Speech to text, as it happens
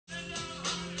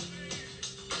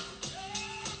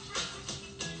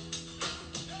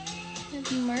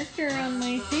marker on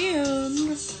my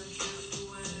hand.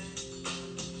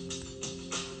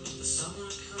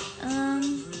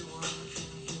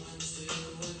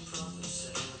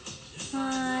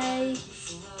 Hi.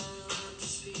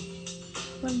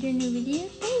 Loved your new video?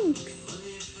 Thanks.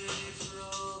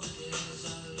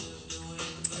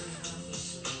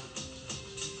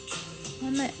 Why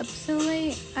am I up so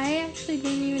late? I actually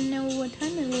didn't even know what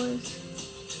time it was.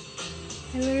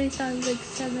 I literally thought it was like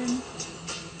 7.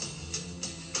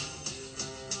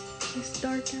 It's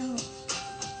dark out.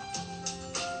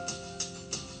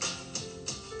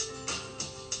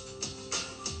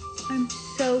 I'm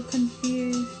so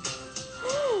confused.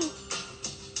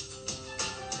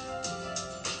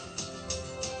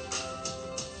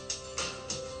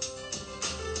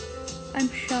 I'm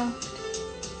shocked.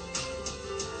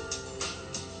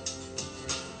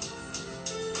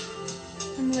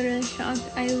 I'm literally shocked.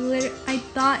 I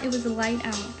thought it was light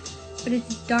out, but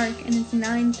it's dark and it's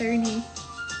 9:30.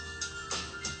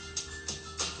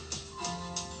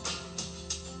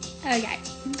 Okay.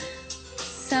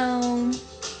 So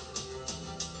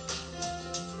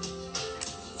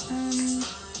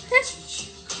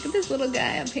look at this little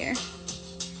guy up here.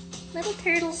 Little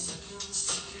turtle.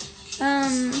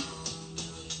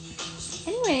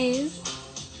 Anyways,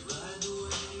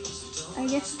 I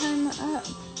guess I'm up,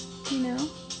 you know?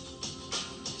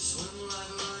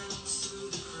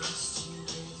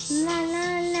 La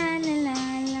la la la la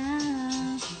la.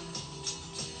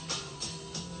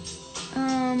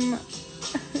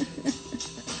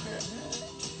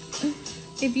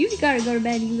 If you gotta go to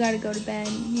bed, you gotta go to bed,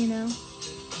 you know?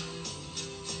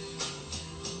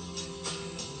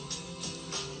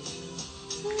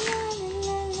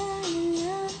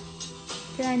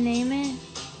 Did I name it?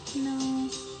 No.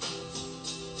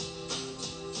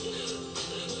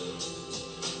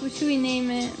 What should we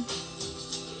name it?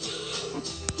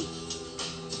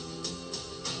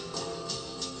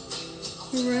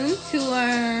 Room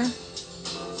tour.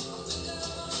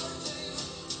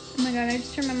 Oh my god, I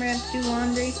just remembered I have to do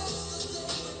laundry.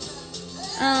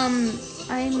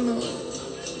 I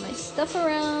moved my stuff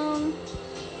around.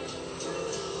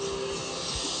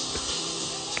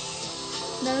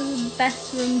 That was the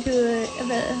best room tour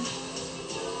ever.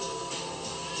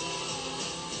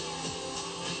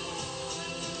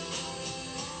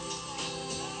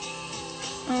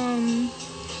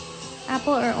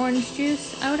 Apple or orange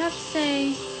juice? I would have to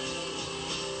say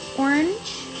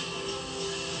orange.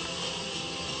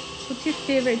 What's your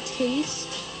favorite taste?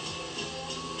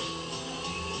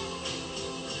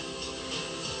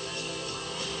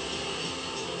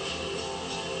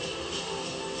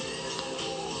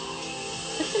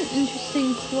 That's an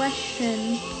interesting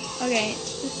question. Okay,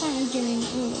 this song is getting a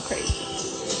little crazy.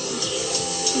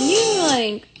 Can you,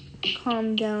 like,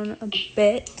 calm down a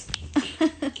bit?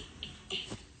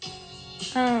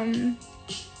 I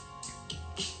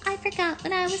forgot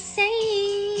what I was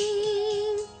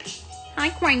saying. Hi,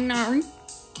 Quainer.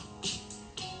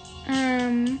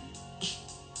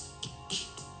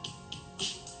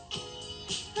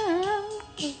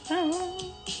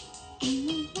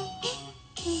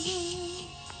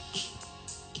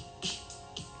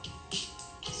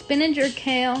 Spinach or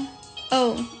kale?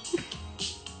 Oh.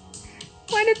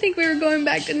 Why did I think we were going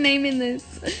back to naming this?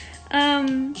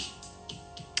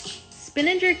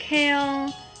 Spinach or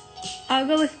kale? I'll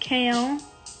go with kale.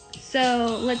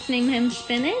 So let's name him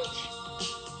Spinach.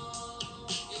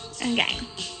 Okay.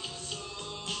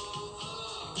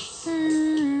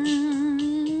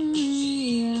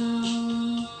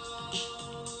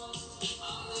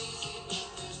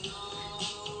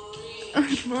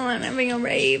 Well, I'm having a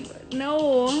rave.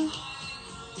 No.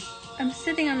 I'm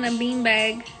sitting on the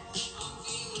beanbag.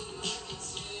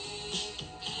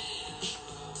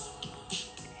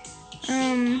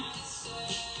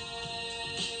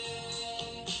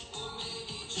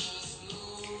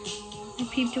 I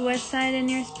peeped to West Side in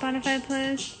your Spotify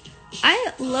playlist.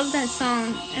 I love that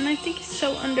song, and I think it's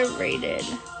so underrated.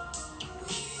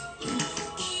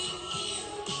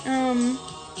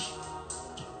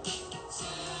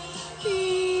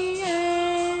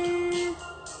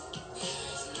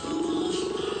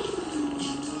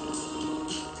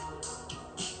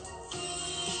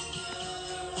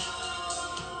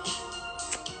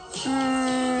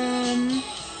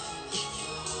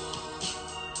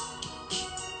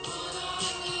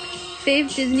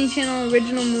 Fave Disney Channel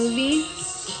original movie?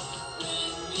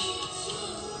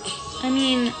 I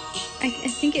mean, I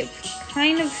think it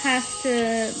kind of has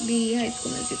to be High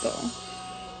School Musical.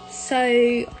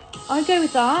 So, I'll go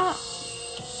with that.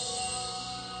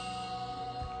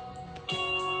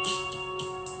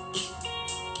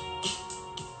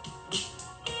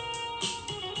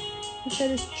 That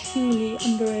is truly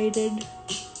underrated.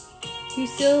 You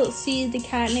still see the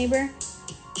cat neighbor?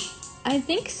 I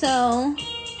think so.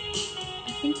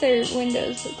 I think their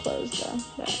windows are closed though.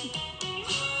 But.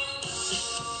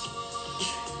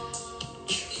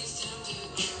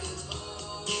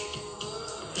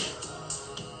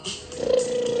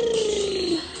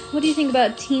 What do you think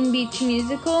about Teen Beach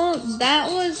Musical?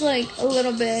 That was like a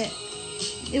little bit.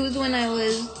 It was when I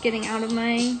was getting out of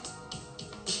my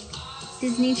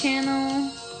Disney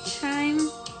Channel time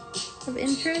of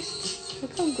interest.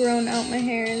 Look how grown out my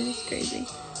hair is. It's crazy.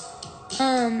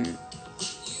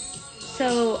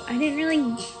 So I didn't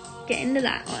really get into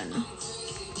that one.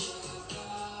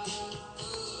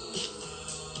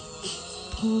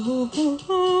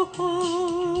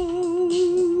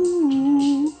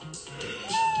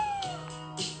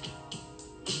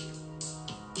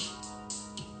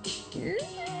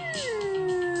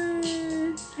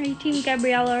 Are you Team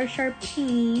Gabriella or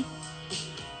Sharpie?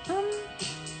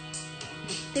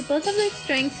 They both have their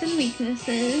strengths and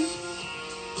weaknesses.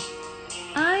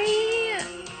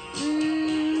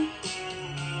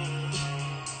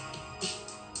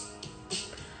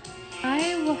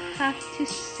 I will have to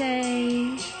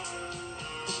say,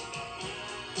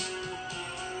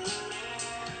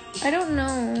 I don't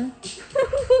know.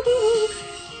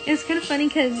 It's kind of funny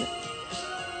because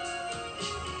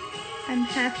I'm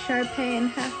half Sharpay and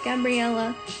half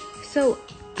Gabriella, so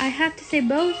I have to say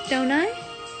both, don't I?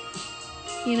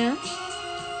 You know?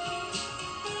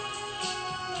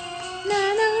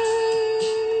 Na, na,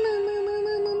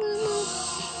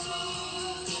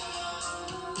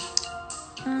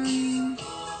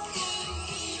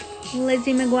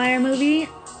 Lizzie McGuire movie?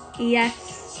 Yes.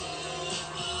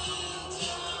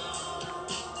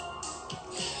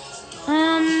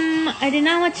 I did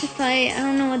not watch the fight. I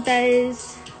don't know what that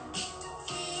is.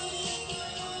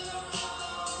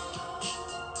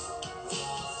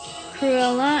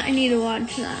 Cruella? I need to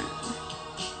watch that.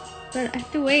 But I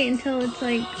have to wait until it's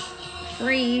like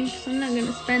free, so I'm not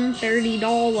gonna spend $30.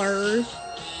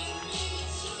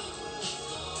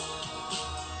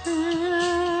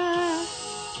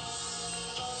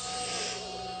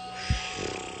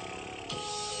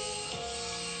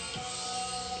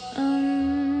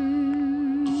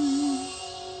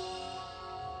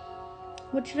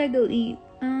 What should I go eat?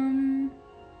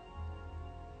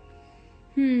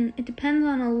 It depends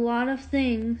on a lot of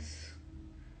things.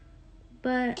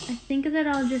 But I think that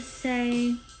I'll just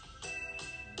say,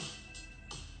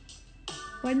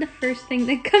 why the first thing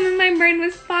that come in my brain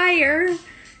was fire?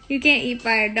 You can't eat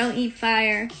fire, don't eat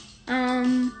fire.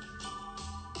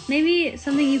 Maybe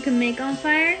something you can make on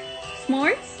fire?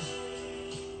 S'mores?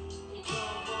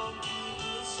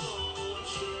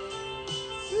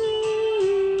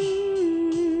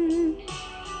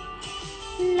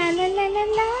 La la la la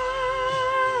la.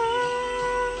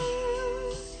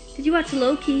 Did you watch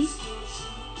Loki?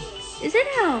 Is it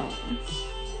out?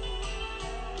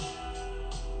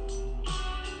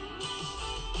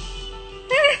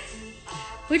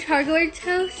 Which Hogwarts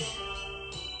house?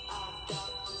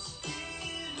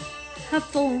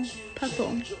 Puffle.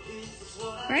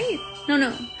 Right?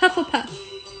 No. Hufflepuff.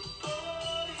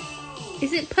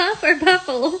 Is it Puff or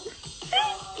Puffle?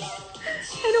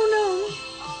 I don't know.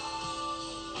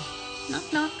 Knock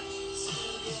knock.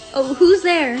 Oh, who's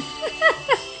there?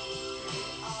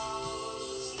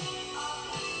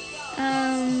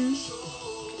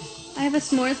 I have a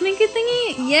s'mores maker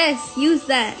thingy? Yes, use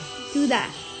that. Do that.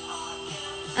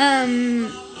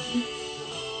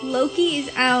 Loki is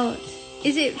out.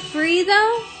 Is it free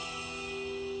though?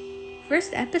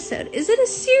 First episode. Is it a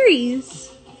series?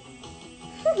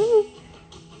 I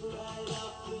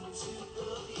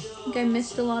think I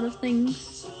missed a lot of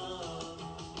things.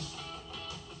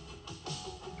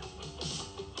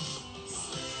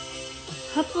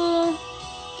 Hufflepuff.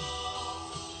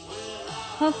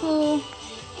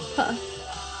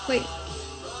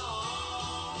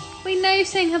 Wait, now you're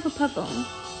saying Hufflepuffle.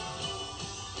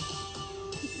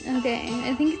 Okay,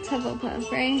 I think it's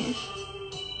Hufflepuff, right?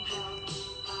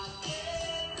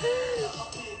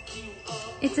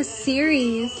 It's a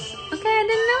series. Okay, I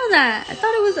didn't know that. I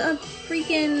thought it was a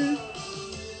freaking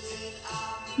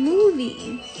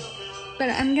movie. But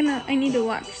I need to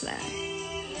watch that.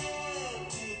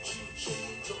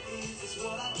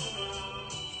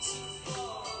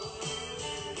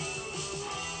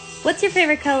 What's your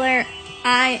favorite color?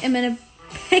 I am in a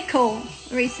pickle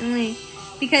recently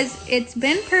because it's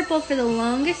been purple for the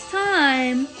longest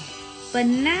time, but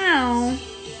now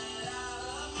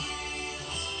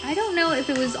I don't know if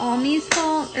it was Almi's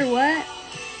fault or what,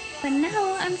 but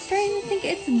now I'm starting to think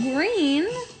it's green.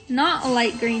 Not a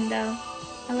light green though.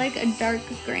 I like a dark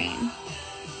green.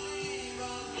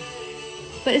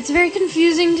 But it's very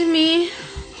confusing to me.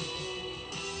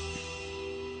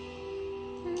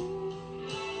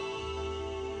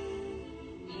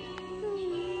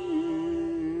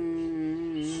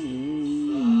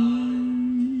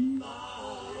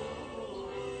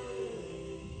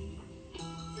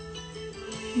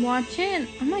 Watch it.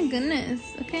 Oh my goodness.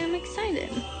 Okay, I'm excited.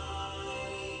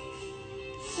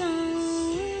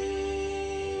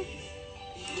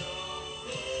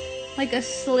 Like a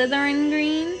Slytherin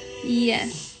green?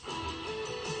 Yes.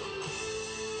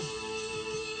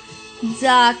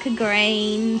 Dark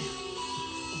green.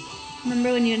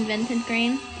 Remember when you invented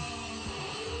green?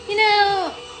 You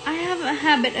know, I have a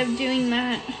habit of doing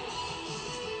that.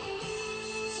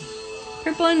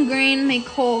 Purple and green make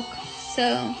Hulk,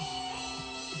 so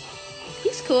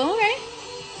he's cool, right?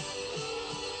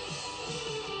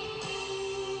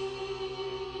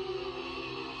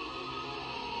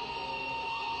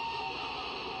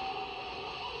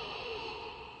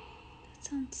 That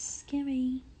sounds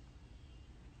scary.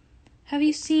 Have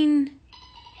you seen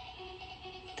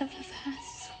the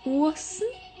Wasp?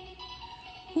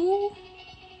 Who?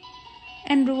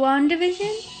 And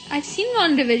WandaVision? I've seen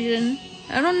WandaVision.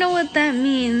 I don't know what that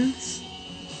means.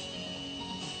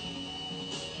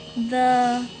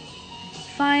 The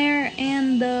fire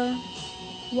and the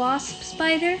wasp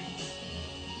spider?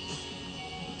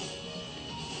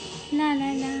 La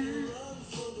la la.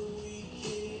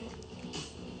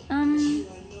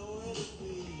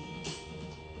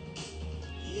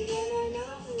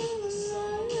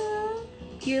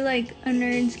 You're like a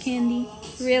nerd's candy.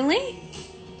 Really?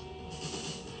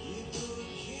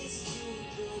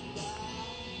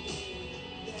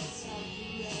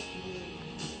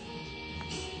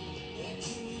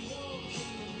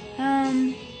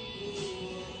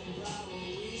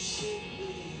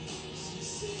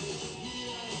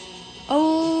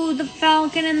 Oh, the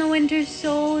Falcon and the Winter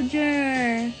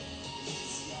Soldier.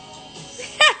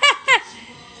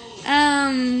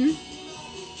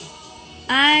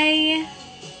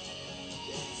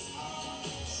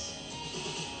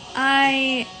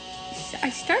 I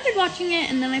started watching it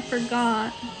and then I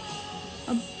forgot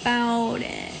about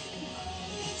it.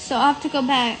 So I'll have to go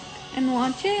back and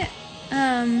watch it.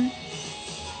 'Cause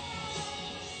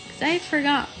I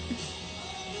forgot.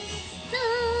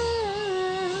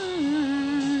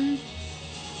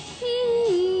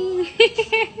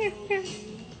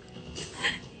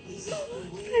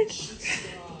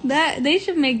 That they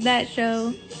should make that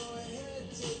show.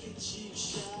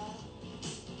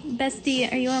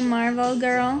 Bestie, are you a Marvel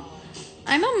girl?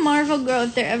 I'm a Marvel girl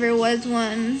if there ever was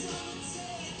one.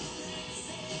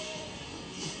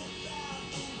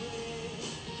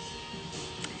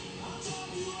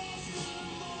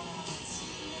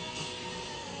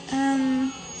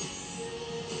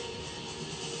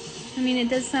 I mean, it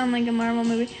does sound like a Marvel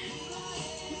movie.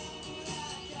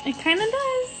 It kind of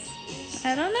does.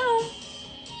 I don't know.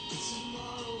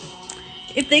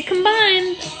 If they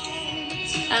combined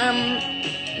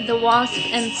the Wasp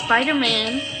and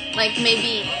Spider-Man, like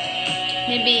maybe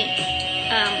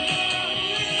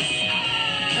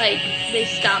like they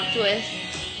stopped with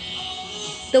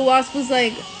the Wasp was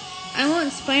like, I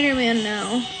want Spider-Man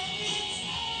now.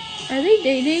 Are they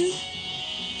dating?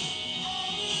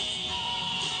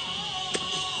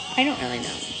 I don't really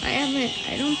know.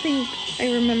 I don't think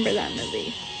I remember that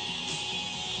movie.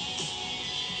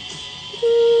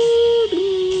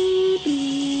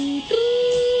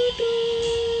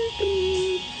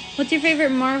 What's your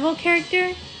favorite Marvel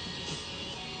character?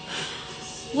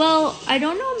 Well, I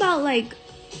don't know about like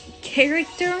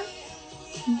character,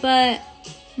 but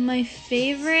my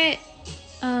favorite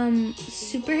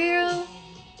superhero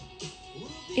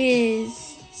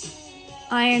is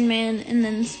Iron Man, and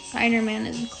then Spider-Man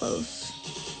is close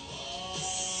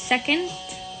second.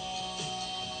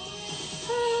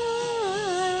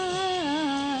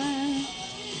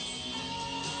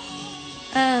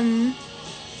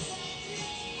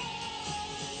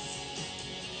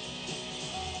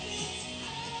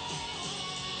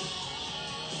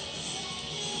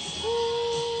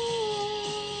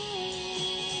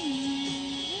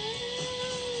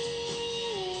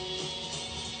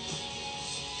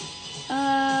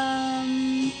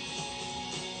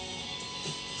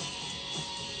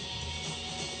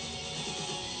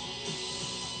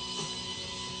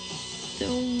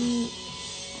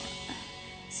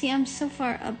 See, I'm so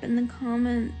far up in the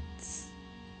comments.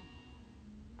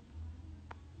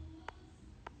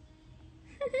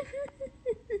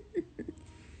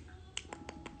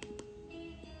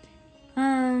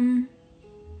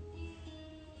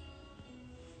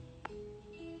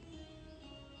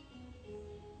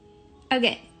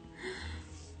 Okay.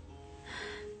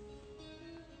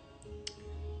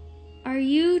 Are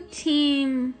you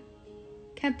team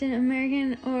Captain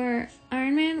American or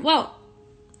Iron Man? Well,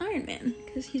 Iron Man,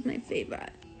 because he's my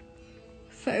favorite.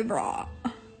 Can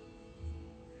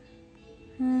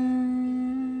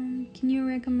you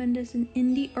recommend us an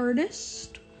indie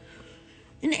artist?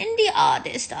 An indie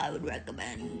artist I would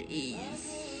recommend is...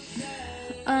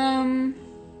 Well,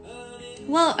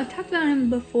 I've talked about him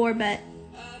before, but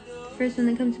the first one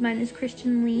that comes to mind is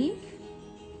Christian Lee.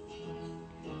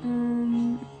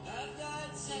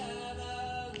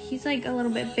 He's like a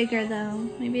little bit bigger though.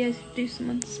 Maybe I should do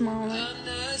someone smaller. I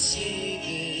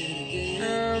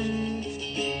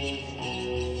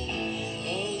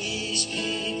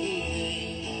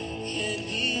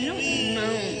don't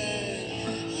know.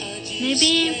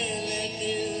 Maybe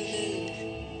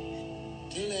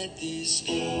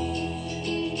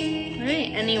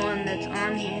anyone that's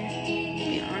on here, to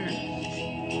be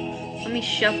honest. Let me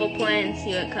shuffle play and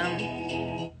see what comes.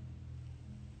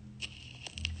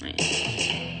 Wait.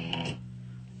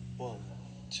 1,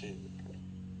 2.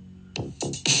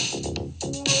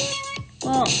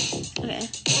 Well, okay.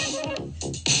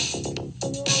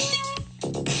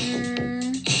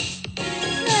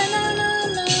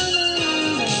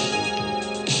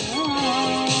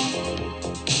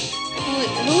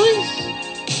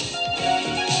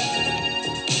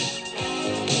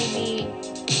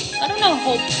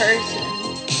 Whole person.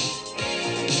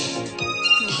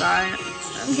 Oh god,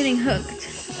 I'm getting hooked.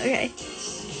 Okay.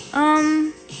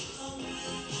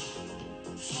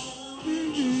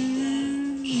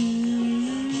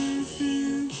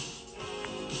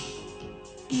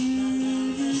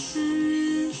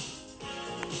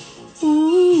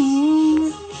 Ooh.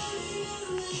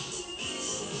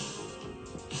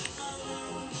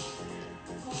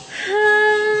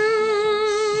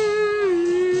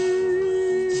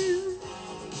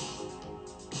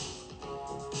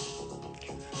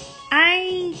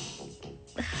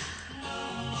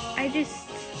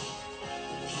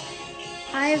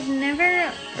 I've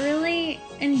never really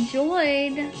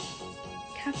enjoyed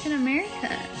Captain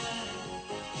America.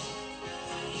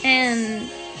 And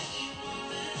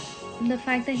the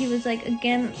fact that he was like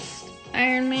against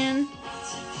Iron Man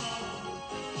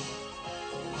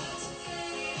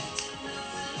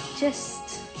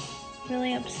just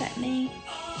really upset me.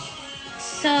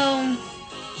 So, I'm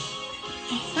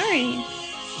sorry,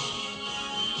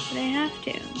 but I have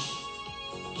to.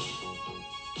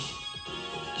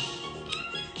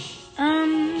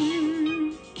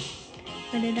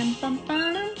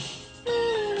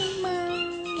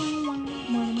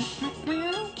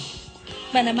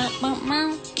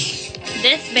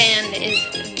 This band is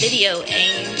Video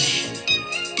Age.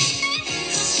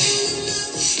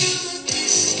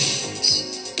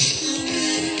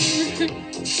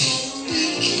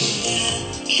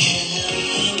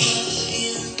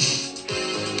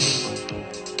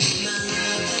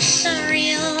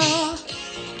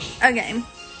 Okay.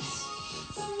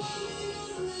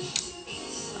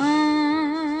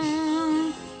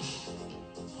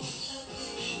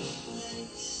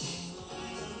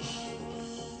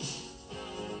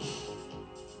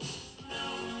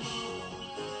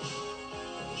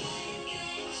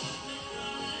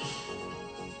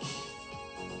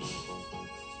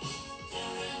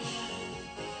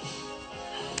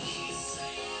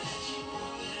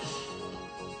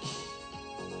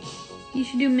 You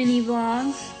should do mini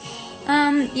vlogs.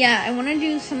 Yeah, I want to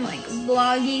do some like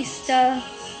vloggy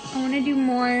stuff. I want to do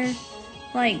more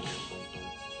like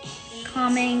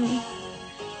calming,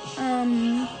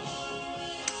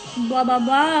 blah blah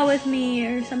blah with me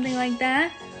or something like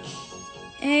that.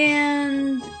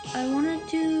 And I want to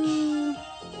do,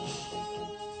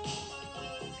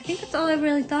 I think that's all I've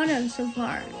really thought of so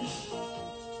far.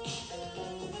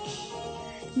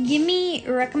 Give me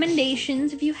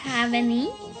recommendations if you have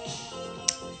any.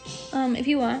 If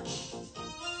you want.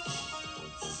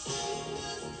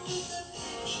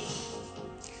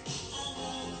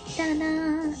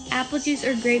 Ta-da! Apple juice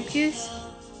or grape juice?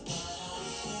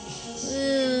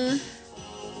 Ugh.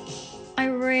 I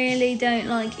really don't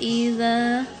like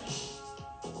either.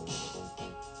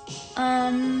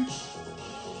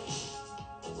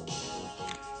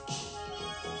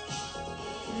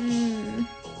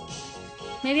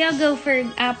 Maybe I'll go for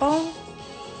apple.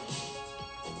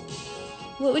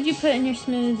 What would you put in your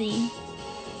smoothie?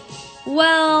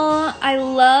 Well, I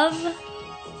love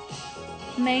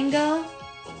mango,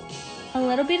 a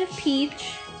little bit of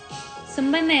peach,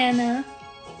 some banana.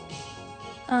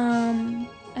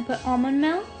 I put almond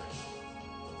milk.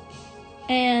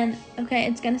 And, okay,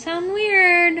 it's gonna sound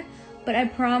weird, but I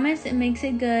promise it makes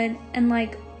it good. And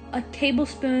like a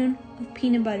tablespoon of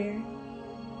peanut butter.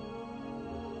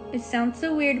 It sounds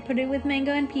so weird to put it with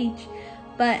mango and peach,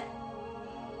 but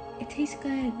it tastes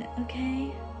good,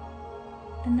 okay?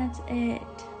 And that's it.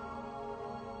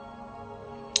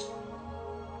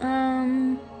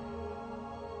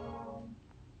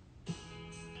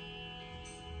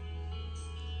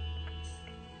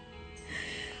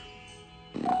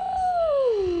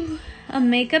 A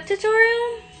makeup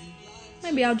tutorial?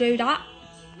 Maybe I'll do that.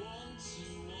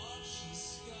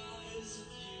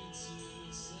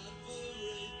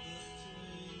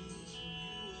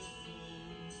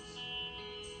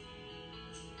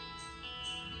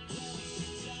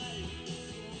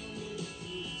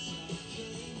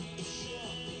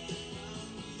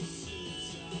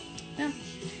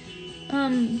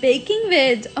 Baking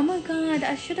vids. Oh my god,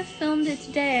 I should have filmed it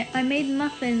today. I made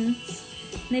muffins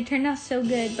and they turned out so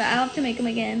good, but I'll have to make them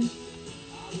again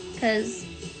because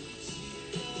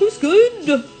it was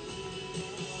good.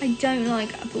 I don't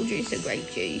like apple juice or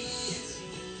grape juice.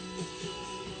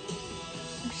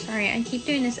 I'm sorry, I keep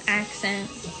doing this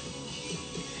accent.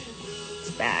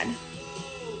 It's bad.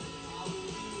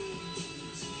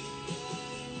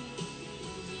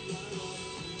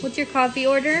 What's your coffee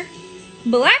order?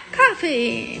 Black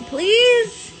coffee,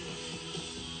 please.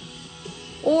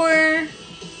 Or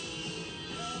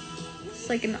it's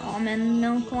like an almond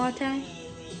milk latte.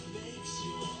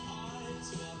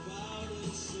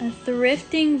 A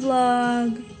thrifting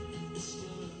vlog.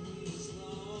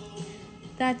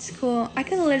 That's cool. I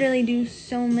could literally do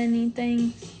so many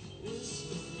things.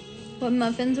 What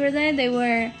muffins were they? They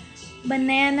were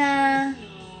banana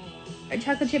or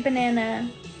chocolate chip banana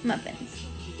muffins.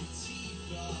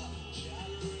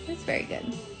 That's very good.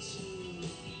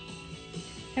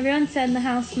 Everyone said the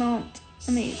house smelled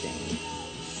amazing.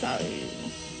 Sorry.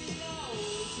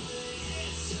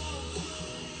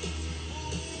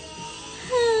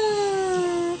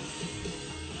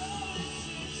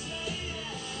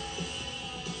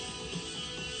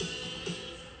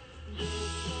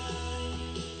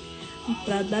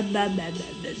 Blah, blah, blah, blah,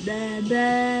 blah, blah,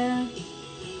 blah.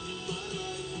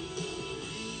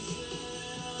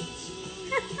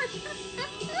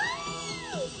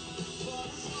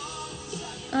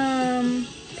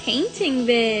 Painting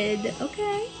vid.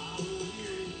 Okay.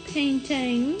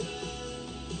 Painting.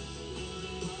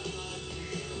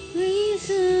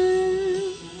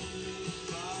 Reason.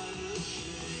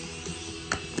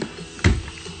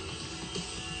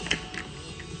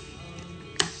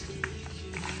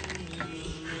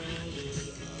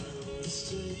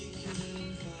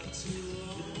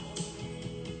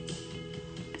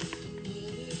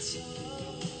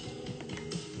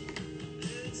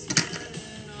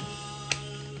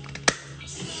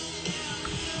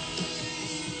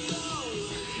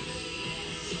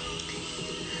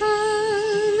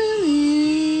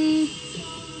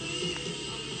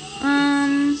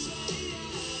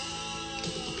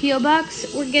 P.O.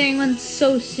 box, we're getting one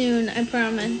so soon, I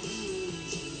promise.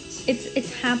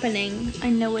 It's happening. I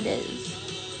know it is.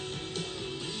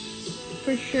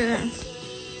 For sure.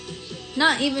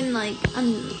 Not even like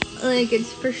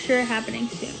it's for sure happening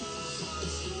soon.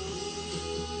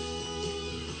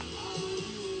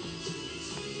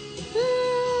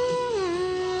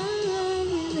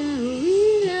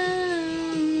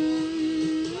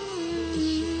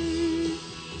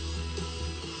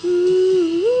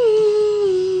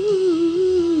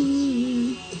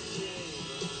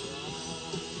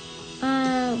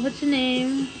 What's the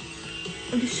name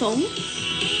of the song?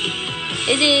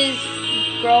 It is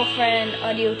Girlfriend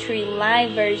Audio Tree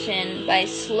live version by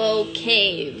Slow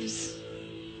Caves.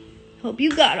 Hope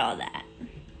you got all that.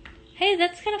 Hey,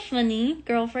 that's kind of funny.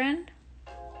 Girlfriend?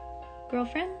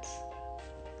 Girlfriends?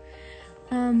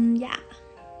 Yeah.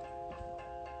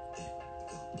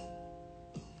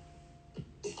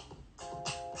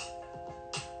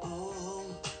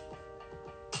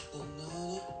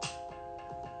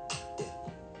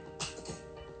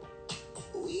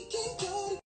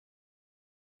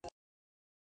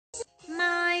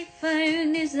 My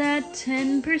phone is at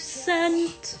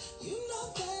 10%.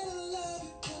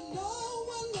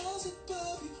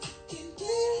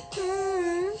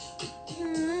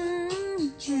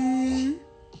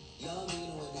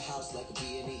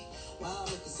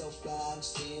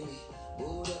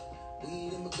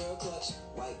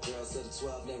 White girls of the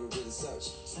 12 never really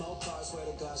search. Smoke cars, swear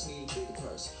to gosh, need a bigger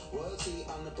purse. Royalty,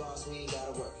 I'm the boss, we ain't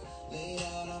gotta work. Laid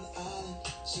out on the island,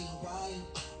 she Hawaiian.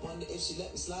 Wonder if she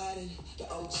let me slide in. The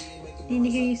OG make Need to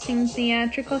hear you sing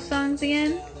theatrical songs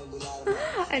again?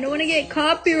 I don't want to get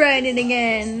copyrighted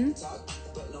again.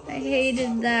 I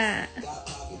hated that.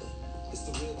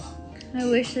 I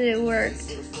wish that it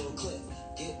worked.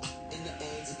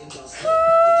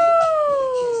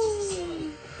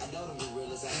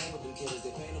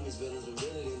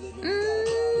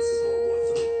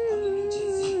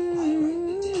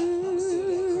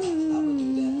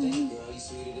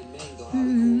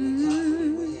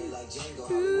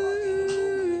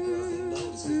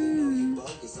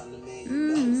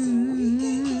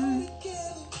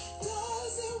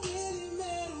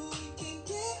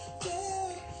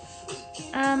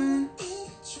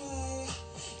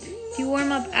 you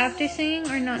warm up after singing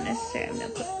or not necessarily? No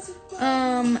clue.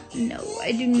 No,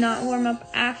 I do not warm up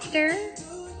after.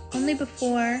 Only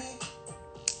before.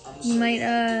 You might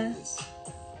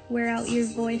wear out your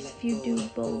voice if you do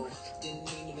both.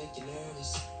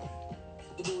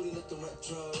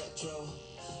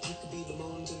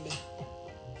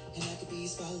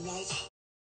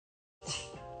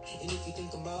 And if you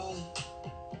think I'm ballin',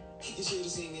 you should have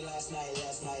seen me last night.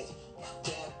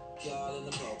 Y'all in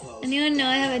the po-pos. Anyone know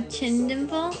I have a chin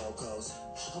dimple? I'm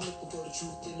looking for the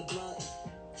truth in the blunt.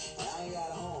 And I ain't got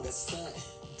a home, that's a stunt.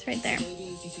 It's right there. Maybe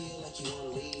if you feel like you wanna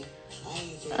leave, I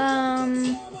ain't afraid to take a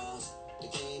couple timeouts. The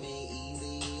game ain't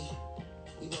easy.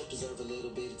 We both deserve a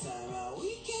little bit of time out.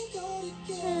 We can't go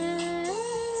together.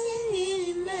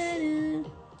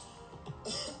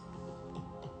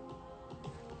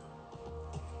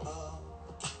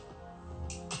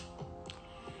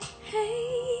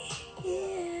 Hey,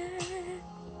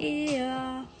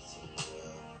 yeah.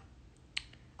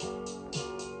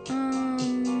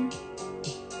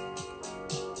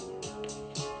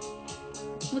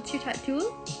 What's your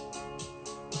tattoo?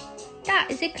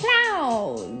 That is a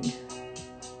cloud.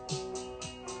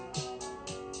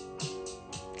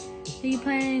 Are you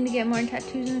planning to get more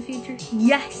tattoos in the future?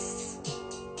 Yes,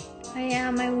 I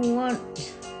am. I want.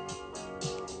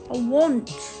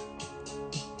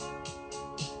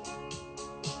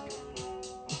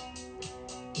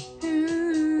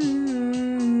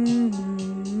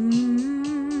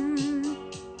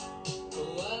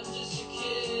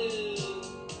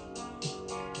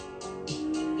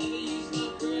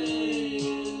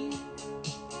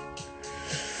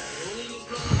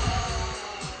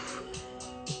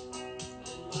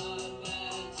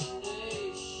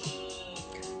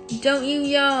 Don't you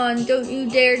yawn. Don't you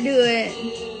dare do it.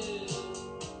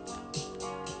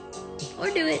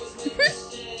 Or do it.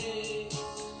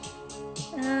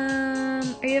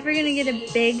 Are you ever gonna get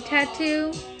a big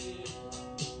tattoo?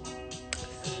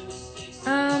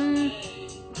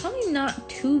 Probably not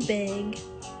too big.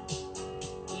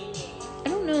 I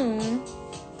don't know.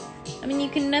 I mean, you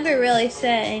can never really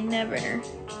say never.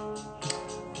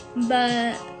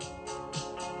 But,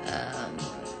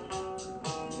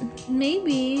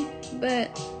 maybe, but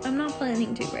I'm not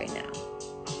planning to right now.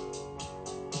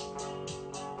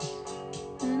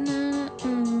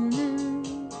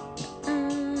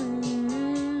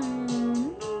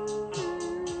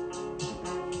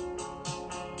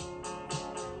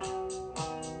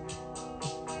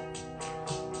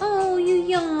 Oh, you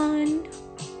yawned.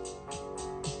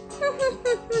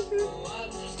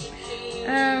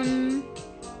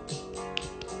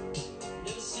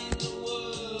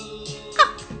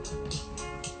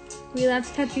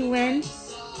 Relapse tattoo when?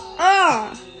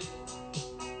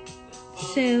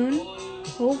 Soon,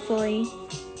 hopefully.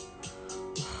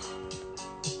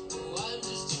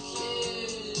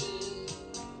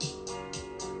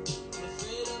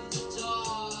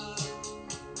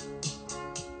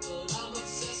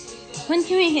 When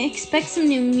can we expect some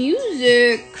new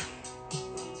music?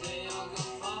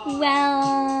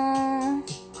 Well,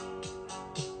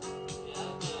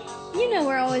 you know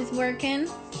we're always working.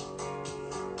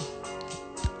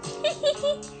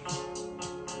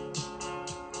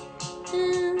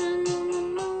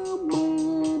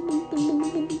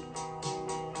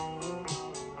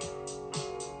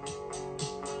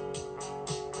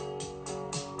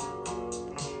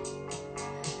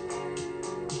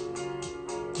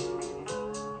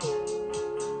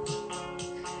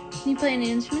 Can you play an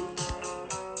instrument?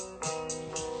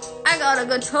 I got a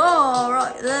guitar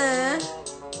right there.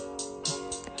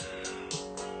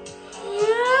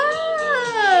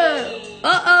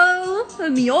 Uh-oh,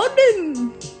 I'm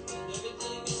yawning.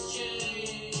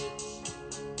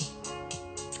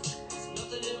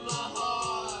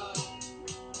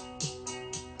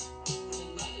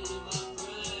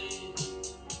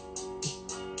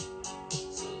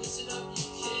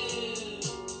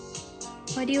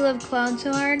 Why do you love clouds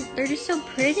so hard? They're just so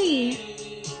pretty.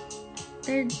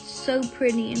 They're so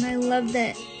pretty, and I love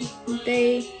that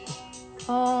they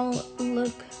all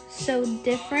look so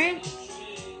different,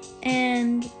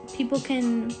 and people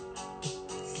can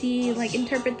see, like,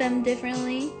 interpret them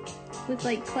differently with,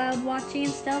 like, cloud watching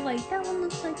and stuff. Like, that one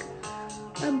looks like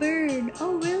a bird.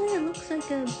 Oh, really? It looks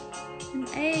like an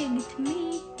egg to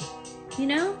me. You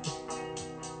know?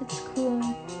 It's cool.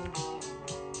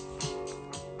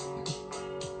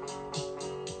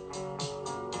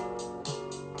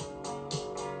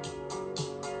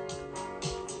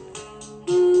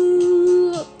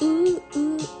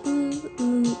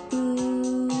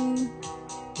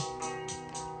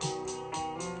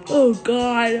 Oh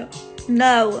God,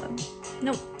 no,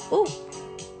 no, oh,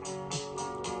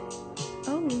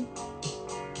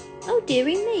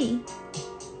 dearie me.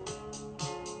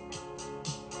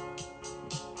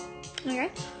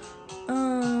 Okay.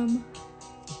 Do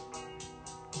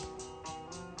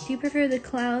you prefer the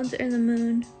clouds or the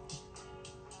moon?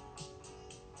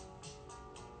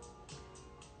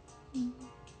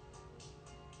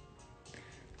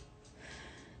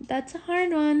 That's a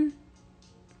hard one.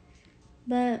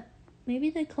 But maybe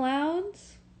the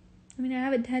clouds? I mean, I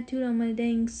have it tattooed on my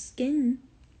dang skin.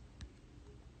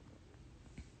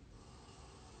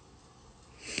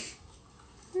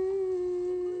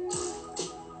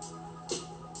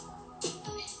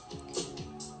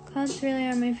 Clouds really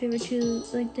are my favorite too.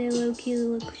 Like, they low-key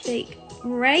look fake.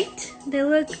 Right? They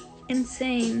look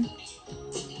insane.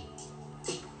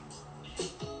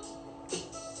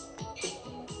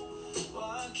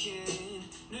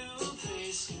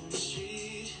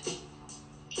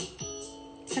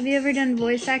 Have you ever done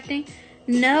voice acting?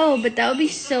 No, but that would be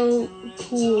so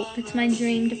cool. It's my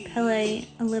dream to play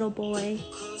a little boy.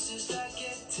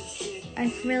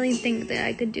 I really think that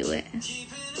I could do it.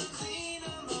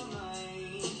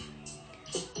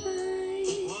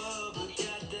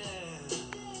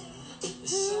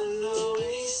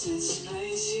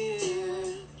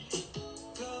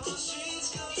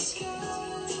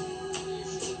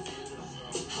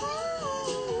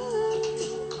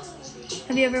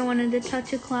 Have you ever wanted to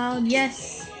touch a cloud?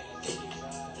 Yes.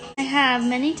 I have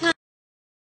many times.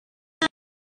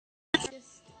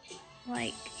 Just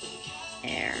like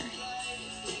air.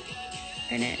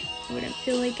 And it wouldn't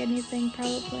feel like anything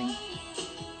probably.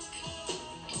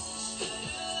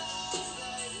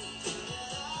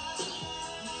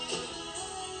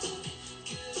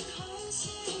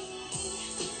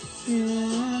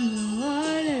 On the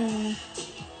water.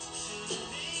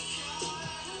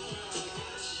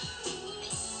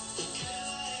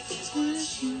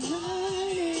 What you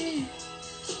wanted,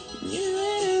 you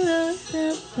lost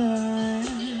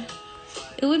apart.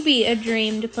 It would be a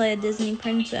dream to play a Disney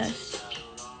princess.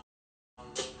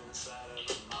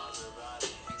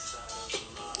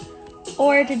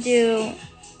 Or to do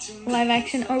live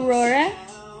action Aurora.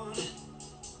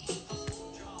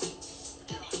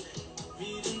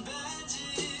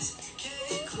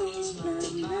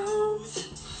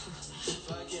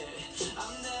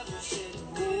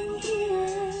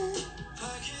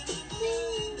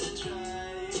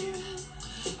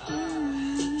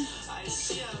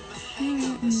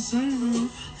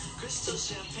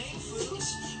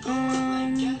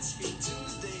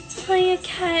 Play a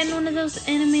cat in one of those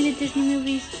animated Disney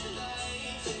movies.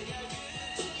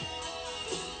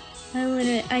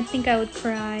 I think I would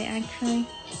cry, actually.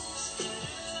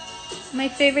 My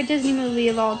favorite Disney movie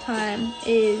of all time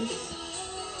is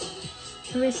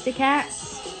Aristocats.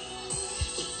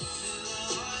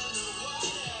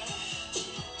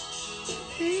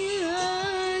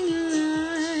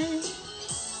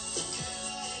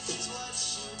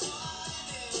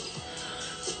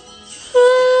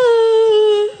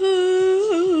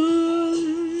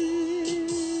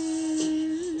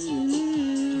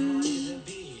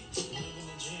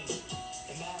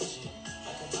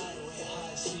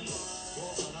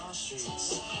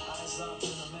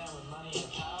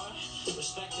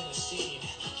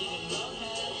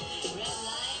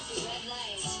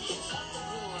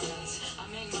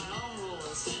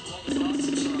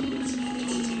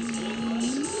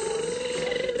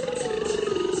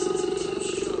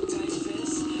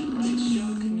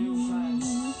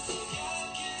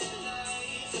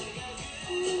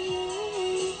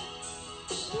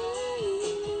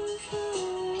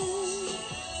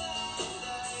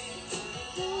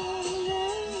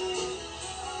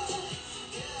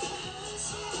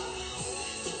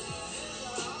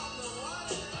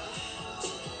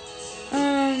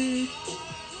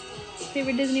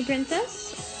 Favorite Disney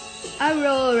princess?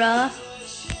 Aurora,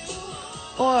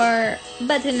 or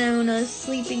better known as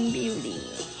Sleeping Beauty.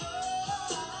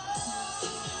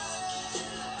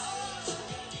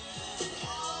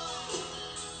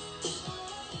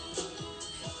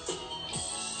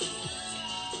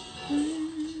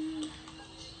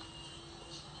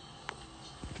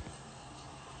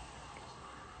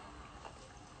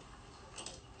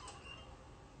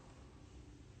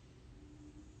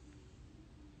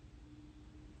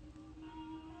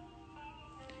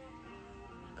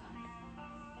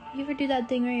 You ever do that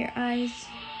thing where your eyes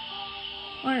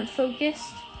aren't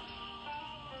focused?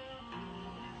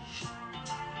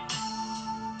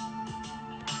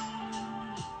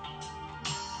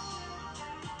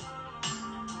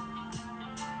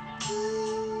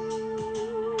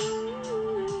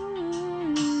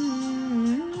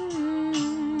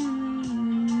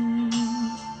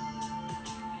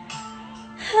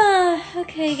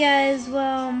 Okay guys,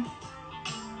 well,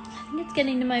 think it's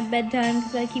getting to my bedtime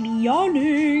because I keep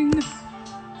yawning.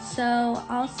 So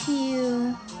I'll see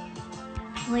you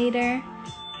later.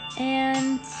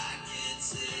 And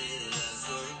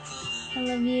I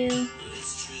love you.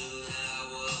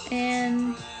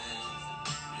 And